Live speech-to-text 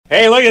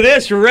Hey, look at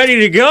this. We're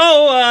ready to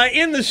go.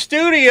 In the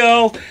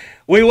studio,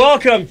 we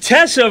welcome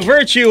Tessa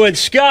Virtue and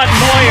Scott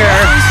Moyer.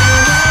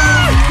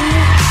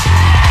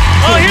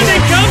 Oh, here they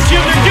come, Jim.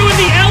 They're doing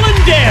the Ellen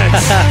dance.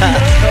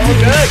 Oh,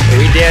 good.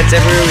 We dance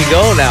everywhere we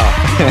go now.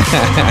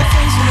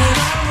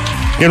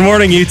 Good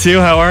morning, you two.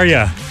 How are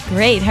you?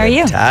 Great. How are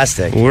you?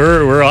 Fantastic.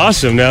 We're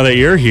awesome now that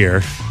you're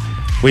here.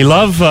 We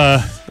love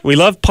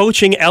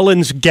poaching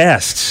Ellen's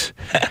guests.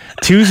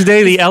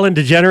 Tuesday, the Ellen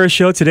DeGeneres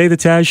Show. Today, the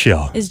Taz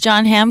Show. Is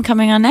John Hamm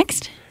coming on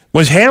next?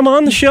 Was Ham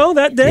on the show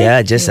that day?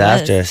 Yeah, just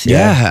after us.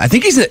 Yeah, I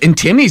think he's in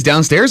Timmy's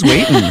downstairs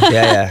waiting.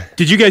 Yeah.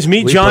 Did you guys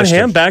meet We John pushed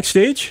Hamm him.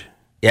 backstage?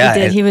 Yeah. He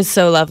did. He was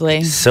so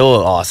lovely. So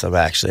awesome,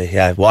 actually.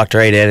 Yeah, walked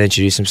right in,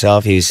 introduced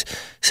himself. He was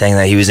saying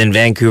that he was in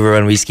Vancouver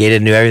when we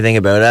skated, knew everything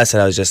about us,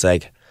 and I was just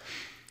like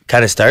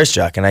kind of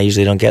starstruck, and I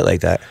usually don't get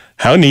like that.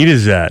 How neat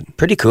is that?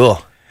 Pretty cool.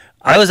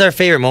 That was our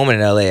favorite moment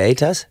in LA, eh,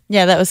 Tess?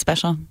 Yeah, that was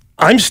special.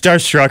 I'm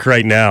starstruck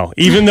right now.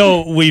 Even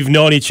though we've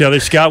known each other,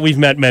 Scott, we've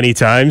met many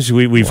times.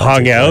 We've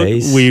hung out.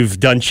 twice. We've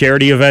done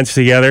charity events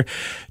together.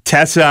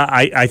 Tessa,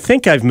 I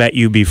think I've met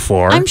you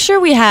before. I'm sure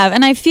we have.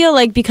 And I feel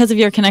like because of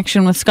your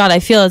connection with Scott, I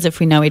feel as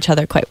if we know each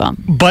other quite well.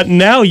 But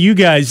now you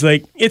guys,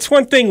 like, it's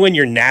one thing when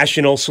you're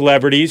national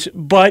celebrities,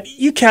 but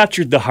you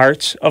captured the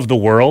hearts of the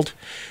world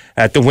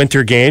at the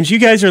Winter Games. You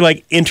guys are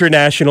like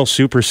international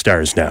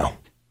superstars now.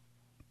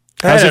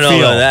 How's I don't it know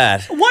feel? about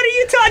that. What are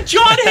you talking?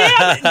 John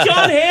Hamm!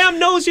 John Hamm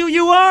knows who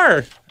you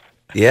are.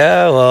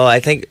 Yeah, well, I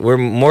think we're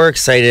more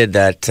excited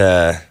that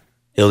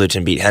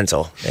Ilderton beat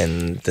Hensel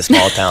in the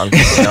small town.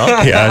 You know?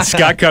 Yeah,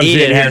 Scott comes Eat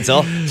in it, here.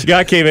 Hensel.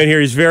 Scott came in here.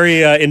 He's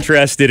very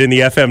interested in the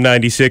FM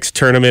 96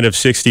 tournament of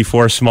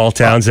 64 small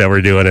towns that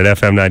we're doing at The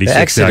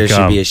Exeter should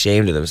FM96.com. be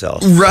ashamed of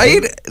themselves.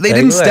 Right? They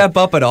didn't step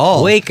up at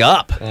all. Wake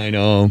up. I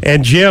know.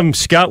 And Jim,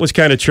 Scott was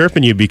kind of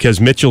chirping you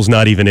because Mitchell's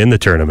not even in the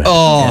tournament.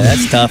 Oh, Yeah,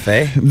 that's tough,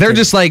 eh? they're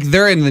just like,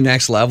 they're in the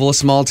next level of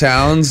small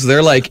towns.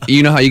 They're like,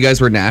 you know how you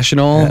guys were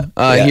national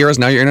heroes,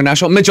 now you're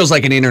international? Mitchell's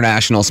like an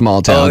international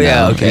small town. Oh, yeah,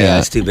 now. okay.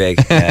 That's too big.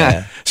 Yeah.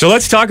 So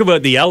let's talk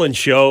about the Ellen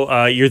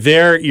Show. You're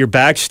there, you're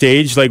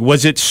backstage. Like,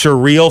 was it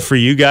surreal for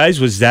you guys?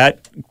 Was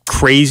that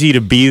crazy to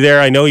be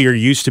there? I know you're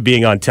used to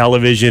being on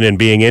television and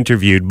being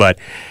interviewed, but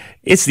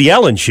it's the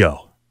Ellen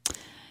Show.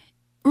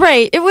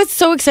 Right. It was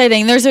so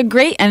exciting. There's a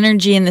great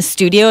energy in the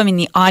studio. I mean,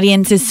 the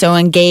audience is so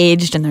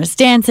engaged and there's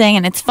dancing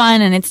and it's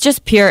fun and it's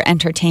just pure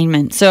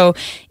entertainment. So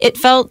it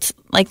felt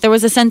like there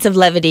was a sense of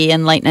levity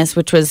and lightness,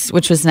 which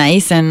was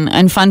nice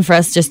and fun for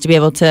us just to be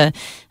able to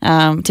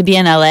be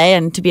in LA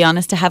and, to be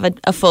honest, to have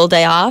a full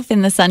day off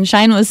in the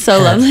sunshine was so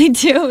lovely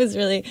too. It was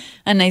really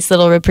a nice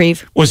little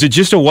reprieve. Was it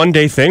just a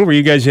one-day thing? Were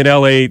you guys in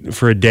LA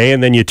for a day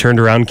and then you turned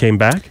around and came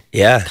back?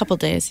 Yeah. A couple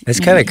days. It's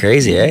kind of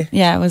crazy, eh?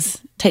 Yeah, it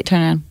was tight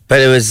turnaround.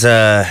 But it was,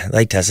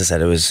 like Tessa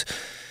said, it was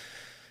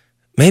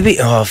maybe,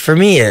 for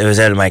me, it was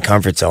out of my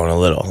comfort zone a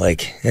little.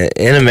 Like,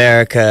 in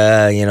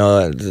America, you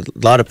know, a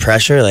lot of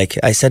pressure. Like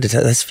I said to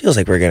Tessa, this feels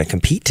like we're going to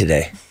compete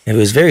today. It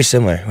was very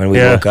similar when we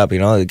woke up, you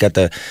know.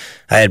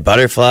 I had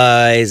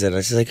butterflies, and I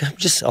was like,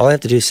 all I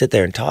have to do is sit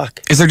there and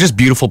talk. Is there just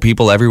beautiful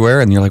people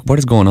everywhere? And you're like, what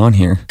is going on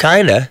here?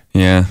 Kinda.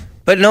 Yeah.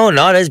 But no,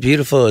 not as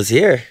beautiful as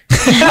here.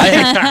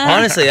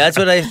 Honestly, that's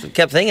what I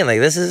kept thinking. Like,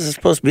 this is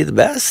supposed to be the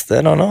best.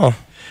 I don't know.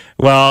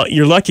 Well,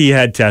 you're lucky you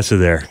had Tessa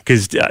there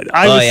because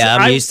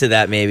I'm used to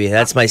that. Maybe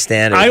that's my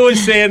standard. I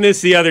was saying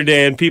this the other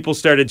day, and people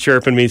started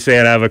chirping me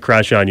saying I have a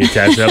crush on you,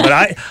 Tessa.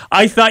 But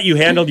I thought you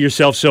handled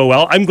yourself so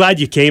well. I'm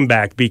glad you came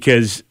back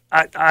because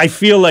I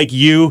feel like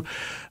you,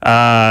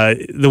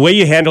 the way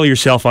you handle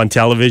yourself on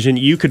television,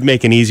 you could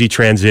make an easy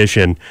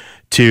transition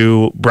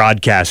to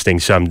broadcasting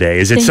someday.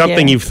 Is it Thank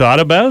something you. you've thought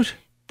about?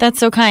 That's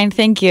so kind.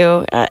 Thank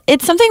you.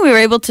 It's something we were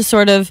able to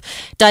sort of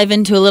dive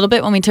into a little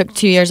bit when we took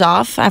 2 years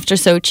off after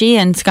Sochi,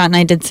 and Scott and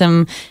I did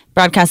some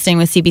broadcasting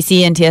with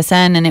CBC and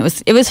TSN, and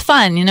it was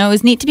fun. You know, it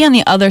was neat to be on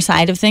the other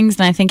side of things,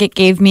 and I think it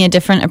gave me a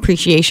different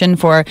appreciation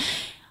for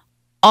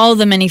all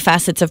the many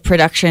facets of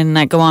production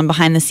that go on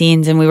behind the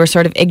scenes. And we were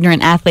sort of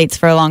ignorant athletes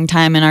for a long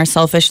time in our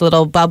selfish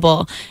little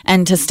bubble.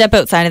 And to step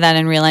outside of that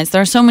and realize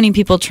there are so many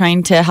people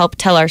trying to help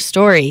tell our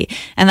story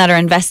and that are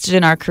invested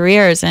in our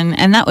careers.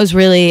 And that was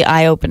really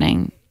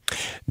eye-opening.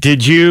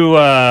 Did you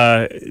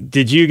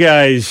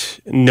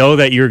guys know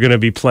that you were going to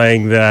be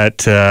playing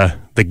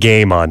the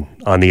game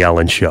on the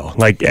Ellen Show?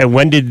 Like,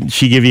 when did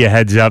she give you a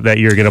heads up that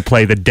you're going to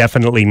play the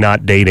definitely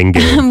not dating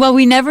game? Well,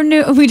 we never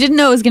knew. We didn't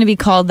know it was going to be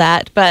called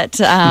that, but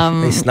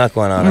they snuck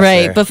one on us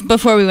right. there.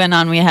 Before we went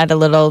on, we had a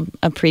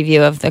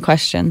preview of the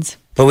questions.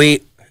 But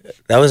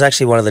that was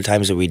actually one of the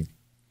times that we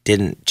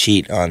didn't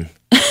cheat on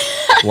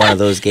one of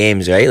those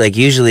games, right? Like,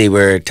 usually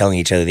we're telling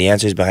each other the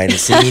answers behind the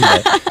scene,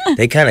 but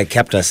they kind of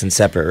kept us in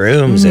separate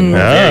rooms and were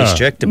very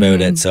strict about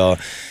it. So,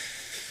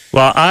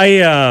 well,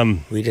 I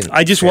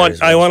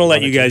want to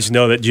let you guys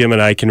know that Jim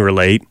and I can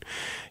relate.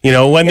 You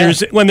know, when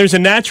there's a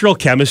natural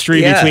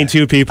chemistry between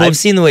two people. I've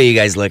seen the way you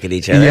guys look at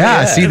each other.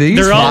 Yeah, see these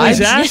They're always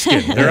vibes?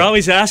 asking. They're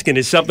always asking,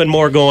 is something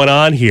more going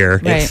on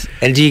here? Right.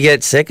 And do you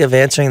get sick of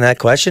answering that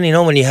question? You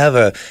know, when you have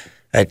a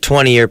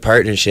 20-year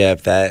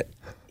partnership that,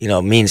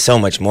 means so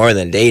much more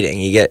than dating.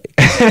 You get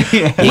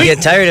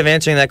tired of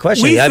answering that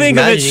question. We I think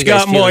of it, imagine you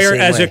guys Scott feel the Moyer,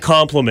 same as way. a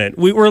compliment.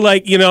 We're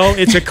like,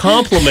 it's a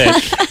compliment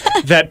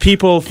that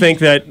people think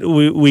that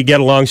we get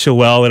along so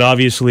well, and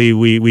obviously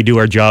we do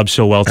our job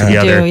so well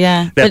together. do,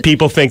 yeah. That But-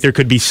 people think there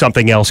could be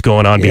something else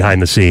going on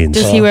behind the scenes.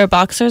 Does he wear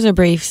boxers or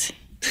briefs?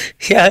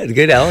 Yeah,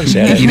 good Ellen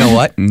show. You know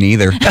what?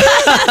 Neither.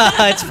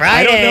 It's Friday.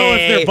 I don't know if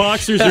they're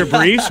boxers or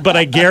briefs, but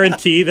I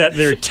guarantee that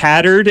they're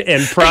tattered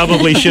and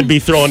probably should be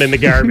thrown in the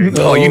garbage.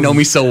 Oh, you know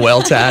me so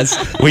well, Taz.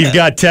 We've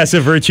got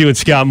Tessa Virtue and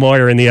Scott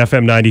Moyer in the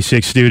FM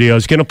 96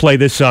 studios. Going to play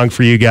this song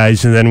for you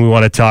guys, and then we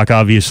want to talk,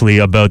 obviously,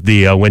 about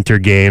the Winter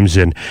Games.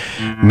 And,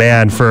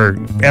 man, for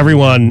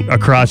everyone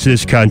across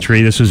this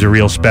country, this was a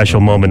real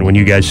special moment when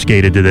you guys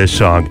skated to this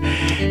song.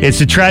 It's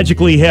the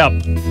Tragically Hip.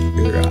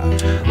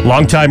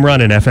 Long time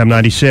running, FM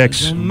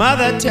 96.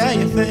 Mother tell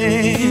you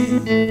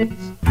things.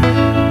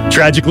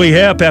 Tragically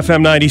Hip,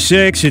 FM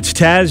 96. It's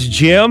Taz,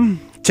 Jim,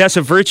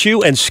 Tessa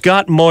Virtue, and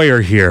Scott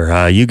Moyer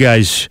here. You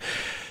guys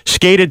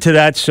skated to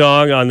that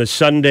song on the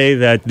Sunday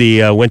that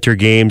the Winter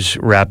Games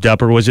wrapped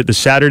up, or was it the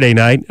Saturday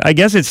night? I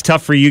guess it's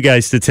tough for you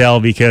guys to tell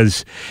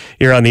because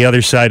you're on the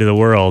other side of the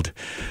world.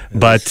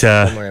 But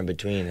somewhere in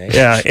between. Eh?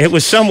 yeah, it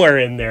was somewhere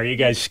in there. You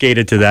guys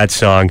skated to that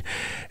song.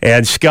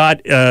 And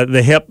Scott,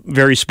 the Hip,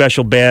 very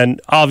special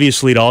band,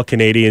 obviously to all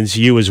Canadians,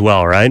 you as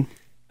well, right?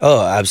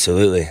 Oh,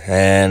 absolutely.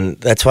 And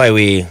that's why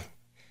we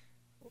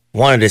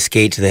wanted to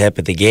skate to the Hip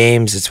at the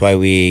games. It's why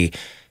we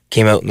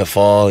came out in the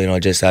fall,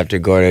 just after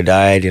Gordo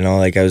died.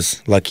 I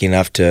was lucky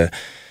enough to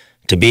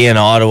be in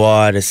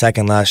Ottawa at his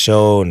second last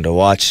show and to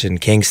watch in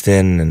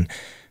Kingston. And,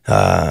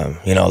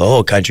 the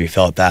whole country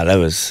felt that.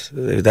 That's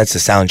the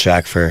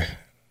soundtrack for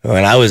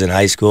when I was in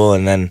high school.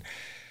 And then,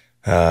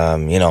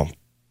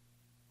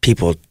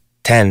 people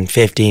 10,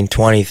 15,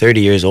 20,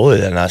 30 years older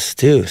than us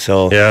too.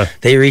 So Yeah.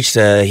 they reached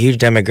a huge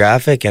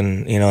demographic,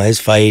 and, his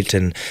fight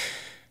and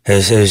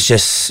it was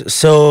just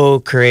so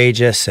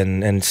courageous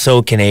and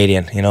so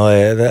Canadian.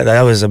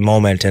 That was a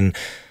moment. And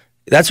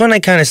that's when I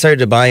kind of started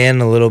to buy in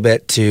a little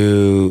bit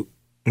to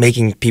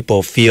making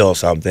people feel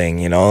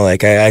something,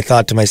 I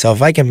thought to myself,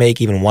 if I can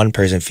make even one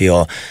person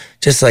feel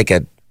just like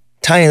a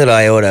tiny little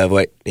iota of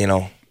what,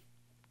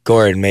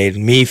 Gord made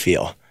me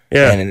feel.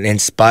 Yeah. And it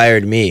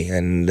inspired me,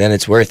 and then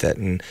it's worth it.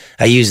 And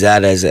I use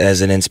that as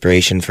an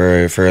inspiration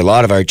for a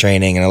lot of our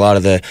training and a lot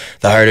of the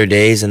harder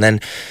days. And then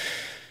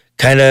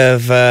kind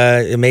of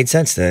it made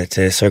sense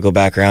to circle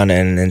back around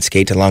and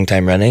skate to long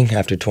time running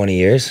after 20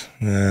 years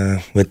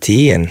with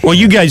T. And Well,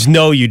 you guys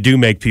know you do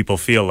make people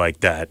feel like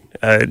that.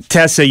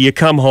 Tessa, you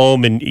come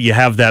home and you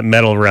have that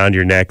medal around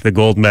your neck, the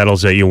gold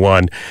medals that you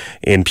won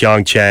in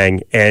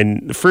Pyeongchang,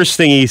 and the first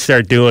thing you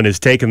start doing is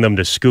taking them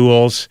to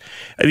schools.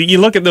 You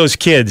look at those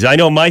kids. I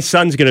know my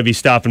son's going to be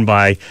stopping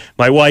by.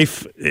 My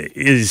wife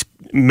is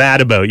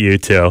mad about you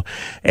two,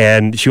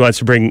 and she wants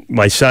to bring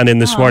my son in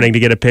this morning to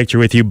get a picture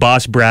with you.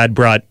 Boss Brad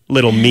brought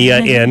little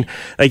Mia in.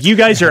 Like, you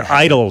guys are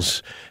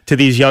idols to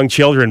these young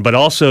children, but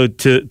also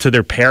to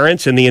their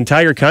parents and the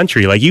entire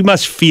country. Like, you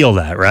must feel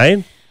that,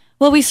 right?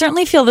 Well, we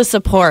certainly feel the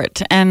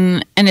support,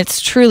 and it's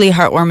truly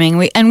heartwarming.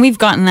 We've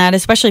gotten that,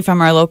 especially from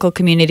our local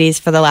communities,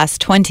 for the last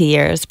 20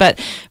 years.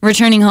 But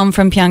returning home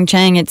from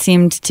Pyeongchang, it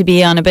seemed to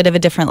be on a bit of a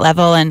different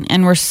level,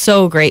 and we're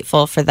so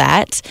grateful for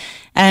that.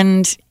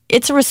 And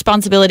it's a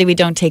responsibility we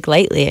don't take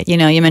lightly. You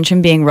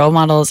mentioned being role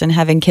models and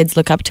having kids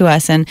look up to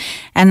us, and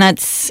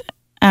that's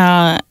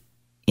a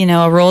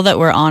role that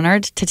we're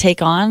honored to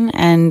take on,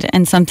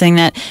 and something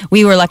that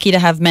we were lucky to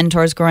have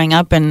mentors growing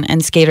up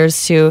and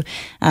skaters to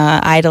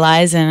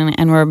idolize,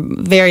 and we're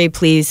very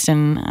pleased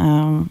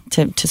and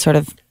to sort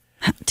of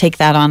take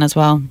that on as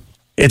well.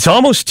 It's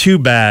almost too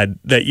bad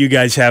that you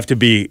guys have to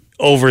be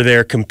over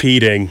there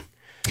competing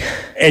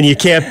and you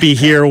can't be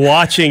here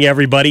watching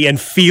everybody and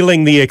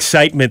feeling the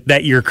excitement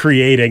that you're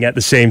creating at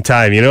the same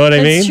time. You know what I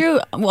mean? That's true.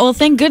 Well,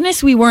 thank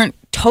goodness we weren't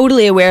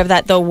totally aware of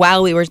that, though,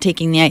 while we were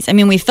taking the ice. I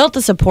mean, we felt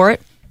the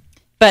support,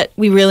 but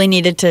we really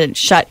needed to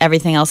shut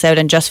everything else out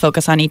and just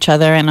focus on each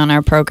other and on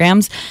our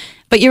programs.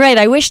 But you're right.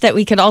 I wish that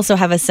we could also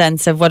have a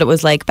sense of what it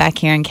was like back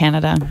here in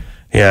Canada.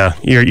 Yeah,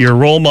 you're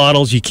role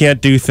models. You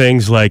can't do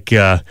things like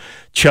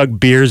chug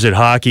beers at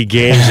hockey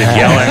games and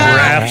yell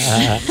at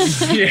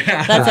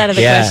refs. That's out of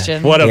the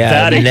question. What a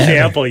bad never.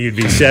 example you'd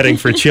be setting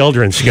for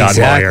children, Scott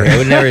exactly. Moyer. I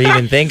would never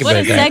even think What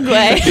about a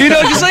that. segue.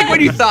 Just like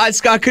when you thought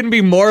Scott couldn't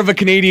be more of a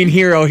Canadian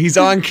hero, he's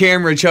on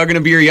camera chugging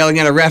a beer, yelling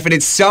at a ref, and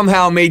it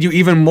somehow made you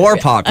even more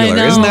popular. I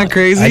know. Isn't that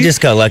crazy? I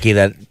just got lucky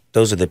that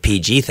those are the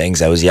PG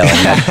things I was yelling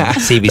at.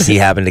 CBC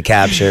happened to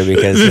capture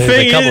because The there's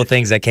thing a couple is-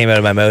 things that came out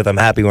of my mouth. I'm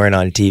happy weren't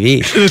on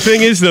TV. The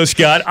thing is, though,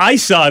 Scott, I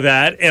saw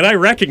that and I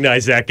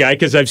recognize that guy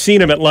because I've seen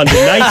him at London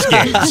Knights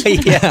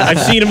games. Yeah. I've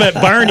seen him at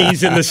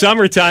Barney's in the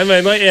summertime,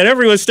 and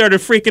everyone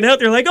started freaking out.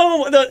 They're like,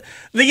 "Oh,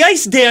 the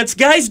ice dance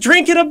guy's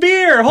drinking a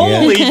beer!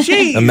 Holy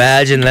jeez!"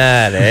 Imagine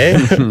that,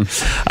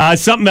 eh?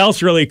 Something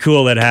else really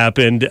cool that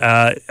happened.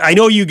 I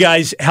know you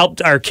guys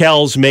helped our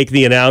Kells make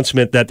the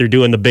announcement that they're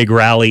doing the big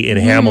rally in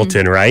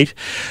Hamilton, right?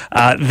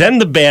 night. Then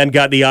the band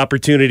got the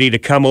opportunity to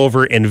come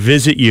over and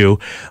visit you.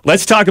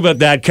 Let's talk about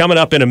that coming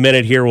up in a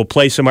minute here. We'll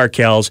play some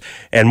Arkells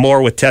and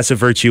more with Tessa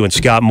Virtue and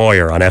Scott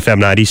Moyer on FM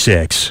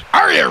 96.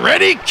 Are you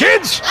ready,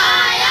 kids? Aye,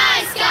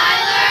 aye,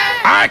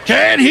 Skylar. I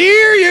can't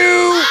hear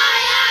you. Aye,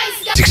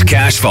 aye, Skylar.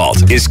 Cash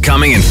Vault is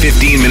coming in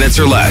 15 minutes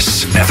or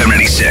less. FM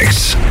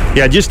 96.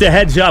 Yeah, just a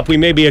heads up, we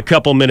may be a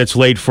couple minutes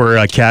late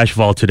for Cash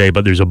Vault today,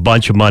 but there's a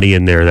bunch of money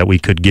in there that we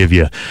could give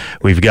you.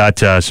 We've got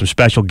some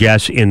special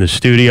guests in the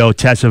studio,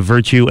 Tessa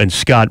Virtue and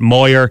Scott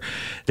Moyer.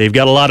 They've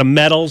got a lot of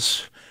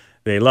medals.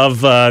 They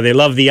love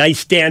the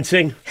ice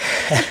dancing.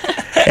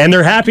 And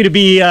they're happy to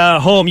be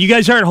home. You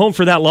guys aren't home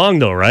for that long,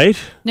 though, right?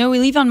 No, we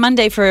leave on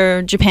Monday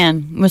for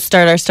Japan. We'll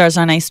start our Stars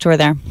on Ice tour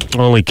there.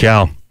 Holy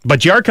cow.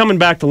 But you are coming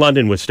back to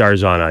London with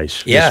Stars on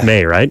Ice this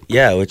May, right?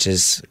 Yeah, which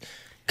is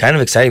kind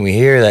of exciting. We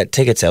hear that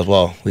ticket sales,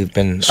 well, we've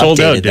been sold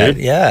updated out, that.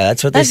 dude. Yeah,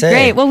 that's what That's they say.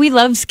 great. Well, we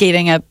love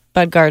skating at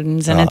Bud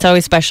Gardens, and it's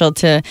always special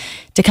to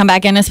come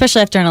back in,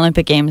 especially after an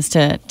Olympic Games,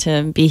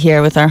 to be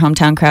here with our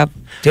hometown crowd.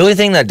 The only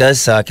thing that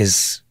does suck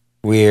is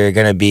we're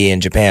going to be in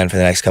Japan for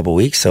the next couple of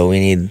weeks, so we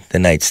need the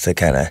Knights to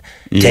kind of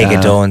take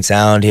a toll and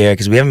sound here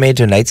because we haven't made it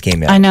to a Knights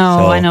game yet. I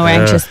know. We're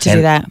anxious to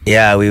do that.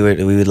 Yeah, we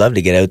would love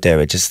to get out there,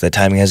 but just the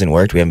timing hasn't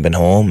worked. We haven't been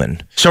home,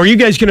 and So are you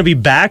guys going to be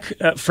back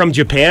from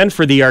Japan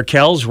for the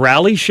Arkells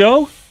rally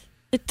show?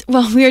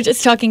 Well, we were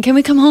just talking. Can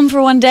we come home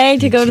for one day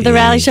to go to the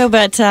rally show?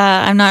 But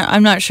I'm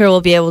not sure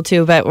we'll be able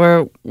to. But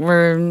we're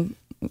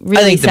really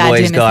I think the sad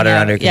boys to got her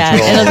under control.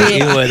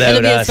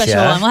 It'll be a us, special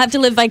yeah. one. We'll have to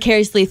live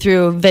vicariously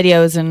through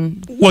videos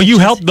and. Well, you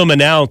helped them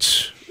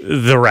announce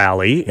the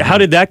rally. How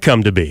did that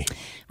come to be?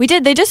 We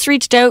did. They just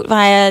reached out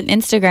via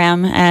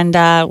Instagram,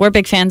 and we're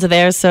big fans of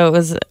theirs, so it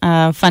was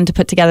fun to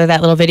put together that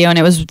little video. And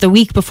it was the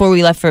week before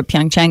we left for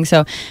Pyeongchang,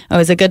 so it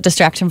was a good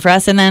distraction for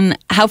us. And then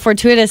how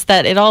fortuitous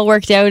that it all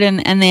worked out,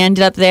 and they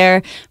ended up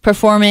there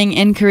performing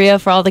in Korea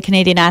for all the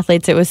Canadian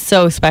athletes. It was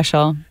so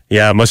special.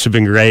 Yeah, it must have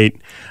been great.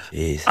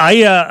 Jeez.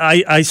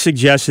 I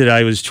suggested,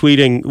 I was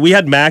tweeting, we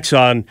had Max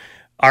on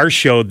our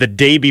show the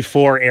day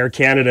before Air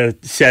Canada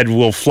said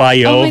we'll fly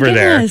you Oh, my over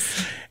there.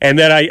 goodness. And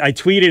then I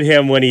tweeted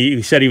him when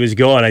he said he was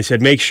going. I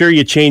said, make sure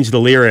you change the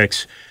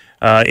lyrics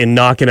in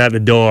Knocking at the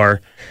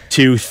Door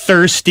to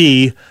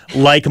thirsty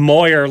like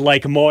Moyer,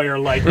 like Moyer,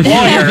 like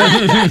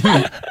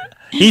Moyer.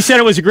 He said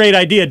it was a great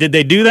idea. Did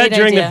they do that Great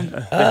during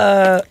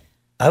idea.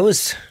 I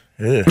was.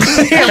 Ugh.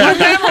 My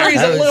memory's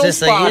I a was little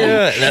just like, spotty.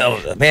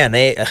 no, man,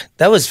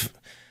 that was.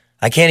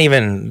 I can't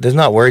even. There's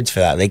not words for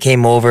that. They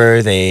came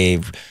over. They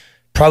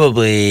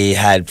probably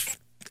had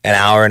an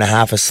hour and a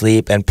half of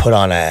sleep and put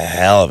on a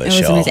hell of a It was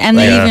show. amazing. And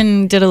they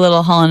even did a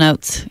little Hall &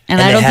 Oates. And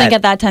And I they don't think had-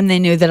 at that time they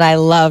knew that I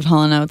loved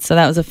Hall & Oates, so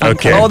that was a fun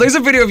Okay. part. Oh, there's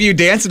a video of you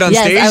dancing on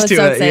Yes, I stage was to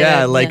so it. excited,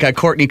 Yeah, like yeah.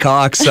 Courtney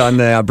Cox on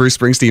the Bruce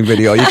Springsteen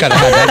video. You kind of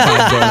had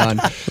that vibe going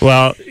on.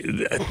 Well,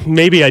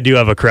 maybe I do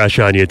have a crush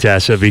on you,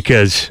 Tessa,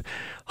 because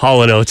Hall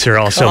 & Oates are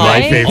also my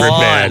Right? favorite Come on,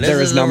 band. This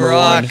There is is number a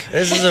rock. one.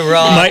 This is a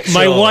rock.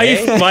 My show,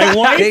 wife, eh? my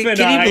wife and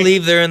Can I. you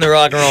believe they're in the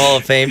Rock and Roll Hall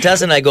of Fame?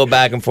 Tess and I go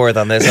back and forth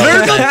on this. all the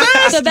time.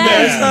 the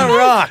best. It's not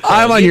rock.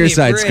 I'm on Give your me a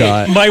side, break.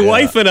 Scott. My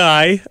wife and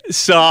I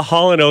saw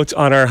Hall & Oates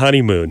on our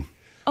honeymoon.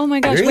 Oh my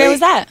gosh, Really? where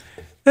was that?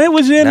 It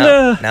was in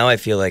Now I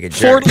feel like a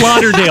jerk. Fort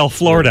Lauderdale,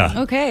 Florida.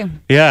 Okay.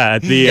 Yeah,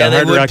 at the Yeah, they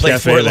Hard would Rock play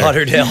Cafe Fort there.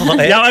 Lauderdale.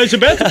 Now, I was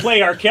about to play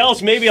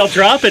Arkells. Maybe I'll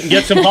drop it and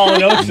get some Hall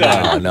 & Oates Oh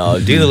on. no,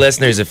 do the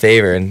listeners a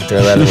favor and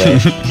throw that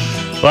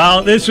away.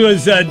 Well, this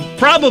was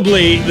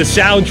probably the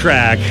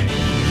soundtrack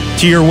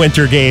to your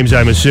winter games,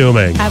 I'm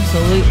assuming.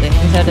 Absolutely,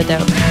 without a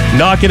doubt.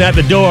 Knocking at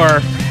the Door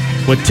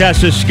with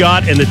Tessa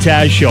Scott and the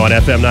Taz Show on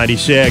FM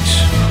 96.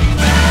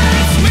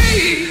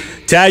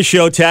 Taz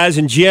Show, Taz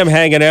and Jim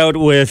hanging out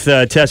with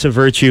Tessa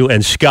Virtue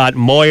and Scott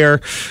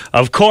Moyer.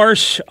 Of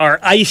course, our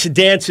ice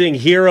dancing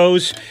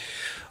heroes.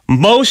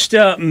 Most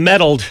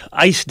medaled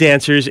ice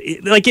dancers.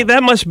 Like,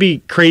 that must be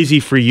crazy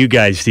for you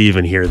guys to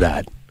even hear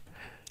that.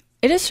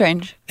 It is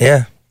strange.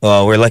 Yeah.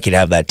 Well, we're lucky to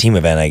have that team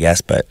event, I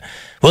guess, but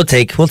we'll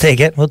take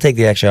it. We'll take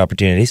the extra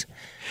opportunities.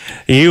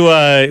 We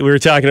were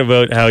talking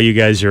about how you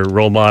guys are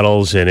role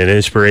models and an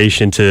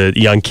inspiration to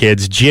young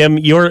kids. Jim,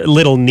 your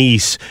little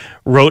niece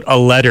wrote a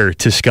letter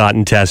to Scott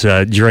and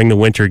Tessa during the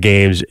Winter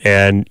Games,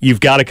 and you've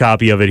got a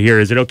copy of it here.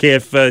 Is it okay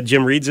if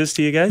Jim reads this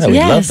to you guys? I would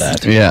Yes.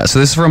 love that. Yeah, so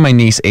this is from my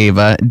niece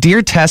Ava.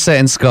 Dear Tessa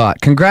and Scott,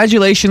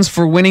 congratulations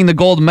for winning the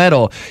gold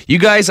medal. You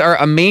guys are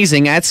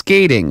amazing at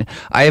skating.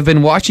 I have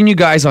been watching you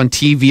guys on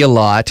TV a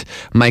lot.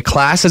 My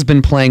class has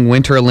been playing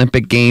Winter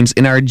Olympic Games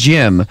in our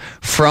gym.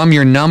 From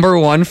your number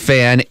one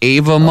fan,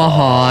 Ava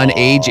Mahan,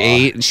 age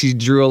 8. She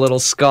drew a little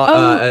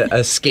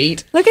a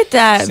skate. Look at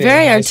that. Say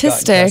Very hi, Scott and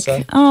artistic.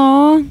 Tessa.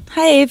 Oh,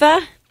 hi,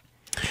 Ava.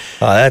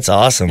 Oh, that's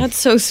awesome. That's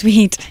so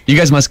sweet. You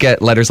guys must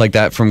get letters like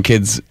that from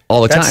kids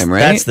all the time, right?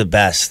 That's the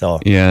best,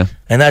 though. yeah.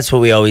 And that's what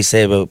we always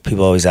say about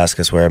people always ask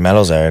us where our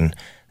medals are. And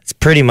it's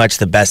pretty much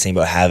the best thing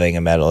about having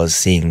a medal is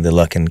seeing the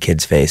look in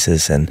kids'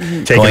 faces and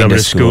Taking going them to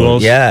to school.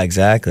 schools. Yeah,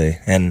 exactly.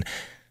 And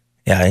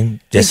yeah, and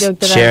just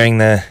joked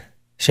about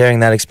sharing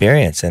that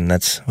experience. And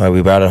that's why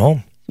we brought it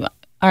home.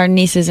 our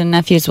nieces and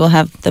nephews will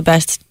have the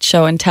best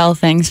show and tell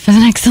things for the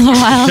next little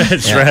while.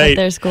 That's right. At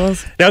their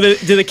schools. Now, do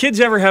the kids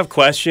ever have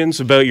questions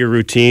about your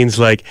routines?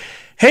 Like,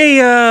 hey,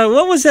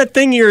 what was that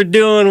thing you were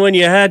doing when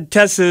you had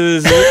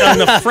Tessa's on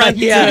the front?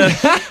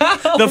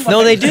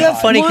 No, they do have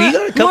funny. You got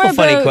a More couple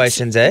funny about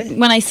questions, eh?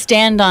 When I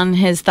stand on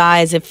his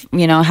thighs, if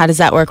how does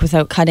that work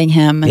without cutting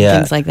him and Yeah.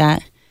 things like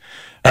that?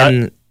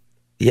 And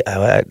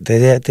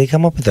they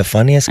come up with the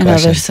funniest I know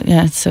questions.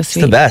 it's so It's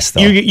sweet. the best,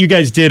 though. You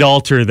guys did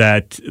alter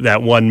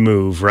that one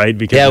move, right?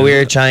 Because Yeah, we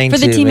were trying For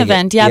to the team make it-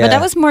 event, but that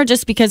was more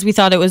just because we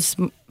thought it was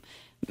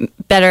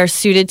better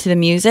suited to the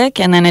music,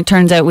 and then it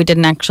turns out we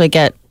didn't actually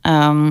get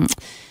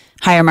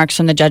higher marks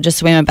from the judges,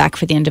 so we went back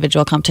for the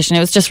individual competition. It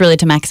was just really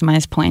to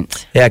maximize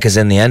points. Yeah, because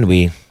in the end,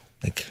 we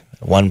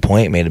 1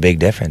 point made a big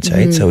difference,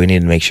 right? Mm-hmm. So we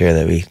needed to make sure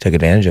that we took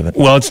advantage of it.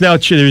 Well, it's now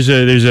there's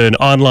an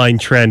online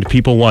trend.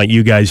 People want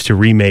you guys to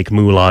remake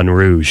Moulin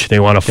Rouge. They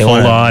want a They full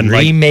want to on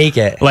remake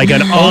it. like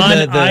an on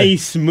the-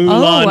 ice Moulin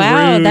Oh,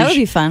 wow, Rouge. that would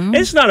be fun.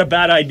 It's not a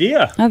bad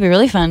idea. That would be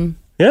really fun.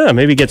 Yeah,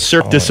 maybe get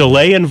Cirque du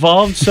Soleil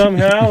involved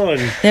somehow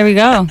and There we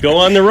go. go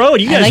on the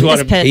road. You I guys like want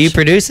this to pitch. Are you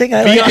producing?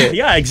 I like it.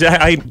 Yeah,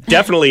 exactly. I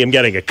definitely am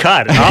getting a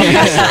cut,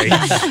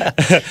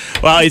 obviously.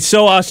 Well, it's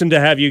so awesome to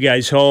have you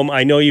guys home.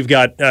 I know you've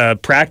got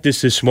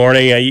practice this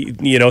morning.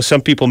 Some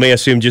people may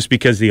assume just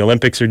because the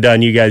Olympics are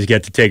done, you guys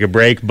get to take a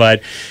break,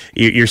 but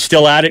you're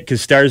still at it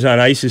because Stars on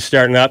Ice is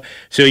starting up.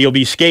 So you'll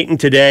be skating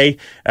today.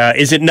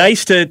 Is it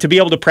nice to be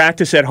able to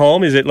practice at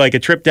home? Is it like a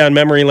trip down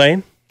memory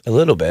lane? A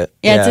little bit.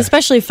 Yeah, it's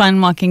especially fun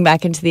walking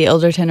back into the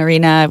Ilderton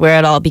Arena where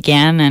it all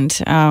began, and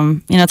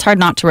it's hard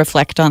not to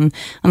reflect on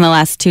the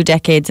last 2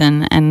 decades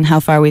and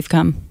how far we've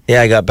come. Yeah,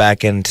 I got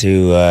back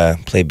into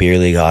play beer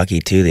league hockey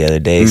too the other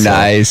day. So,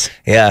 Nice.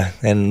 Yeah,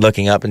 and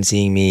looking up and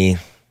seeing me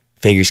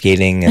figure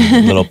skating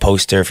and a little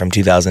poster from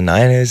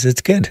 2009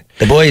 it's good.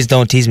 The boys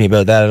don't tease me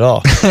about that at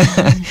all.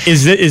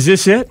 Is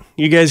this it?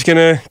 You guys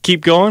gonna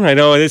keep going? I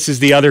know this is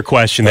the other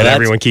question that Well,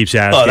 everyone keeps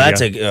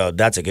asking.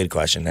 that's a good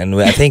question, and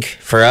I think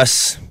for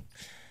us,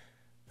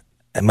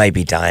 it might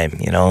be time.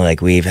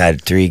 We've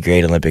had 3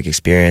 great Olympic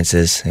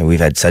experiences, and we've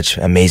had such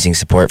amazing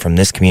support from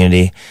this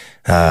community.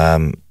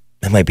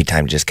 It might be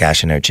time to just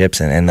cash in our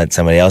chips and let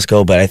somebody else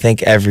go. But I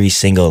think every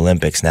single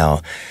Olympics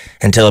now,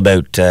 until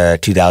about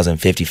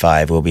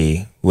 2055, we'll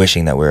be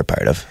wishing that we're a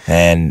part of.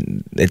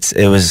 And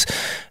it was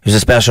a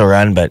special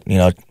run, but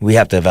we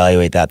have to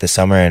evaluate that this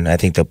summer, and I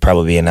think there'll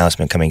probably be an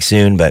announcement coming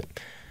soon. But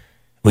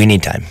we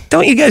need time.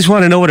 Don't you guys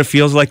want to know what it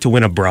feels like to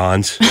win a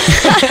bronze?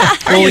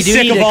 Are you we do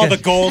sick need of a all co-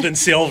 the gold and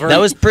silver? That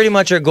was pretty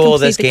much our goal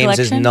of Complete this the games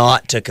is collection?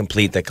 not to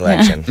complete the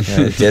collection.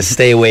 Just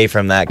stay away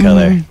from that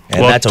color, and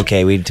Well- that's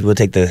okay. We'll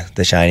take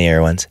the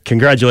shinier ones.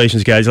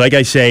 Congratulations, guys. Like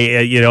I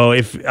say,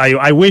 if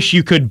I wish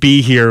you could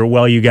be here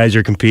while you guys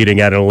are competing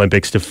at an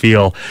Olympics to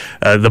feel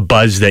the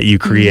buzz that you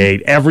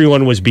create.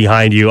 Everyone was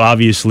behind you,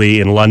 obviously,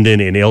 in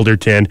London, in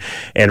Ilderton,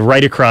 and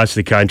right across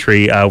the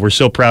country. We're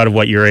so proud of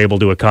what you're able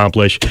to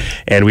accomplish,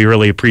 and we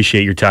really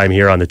appreciate your time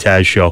here on the Taz Show.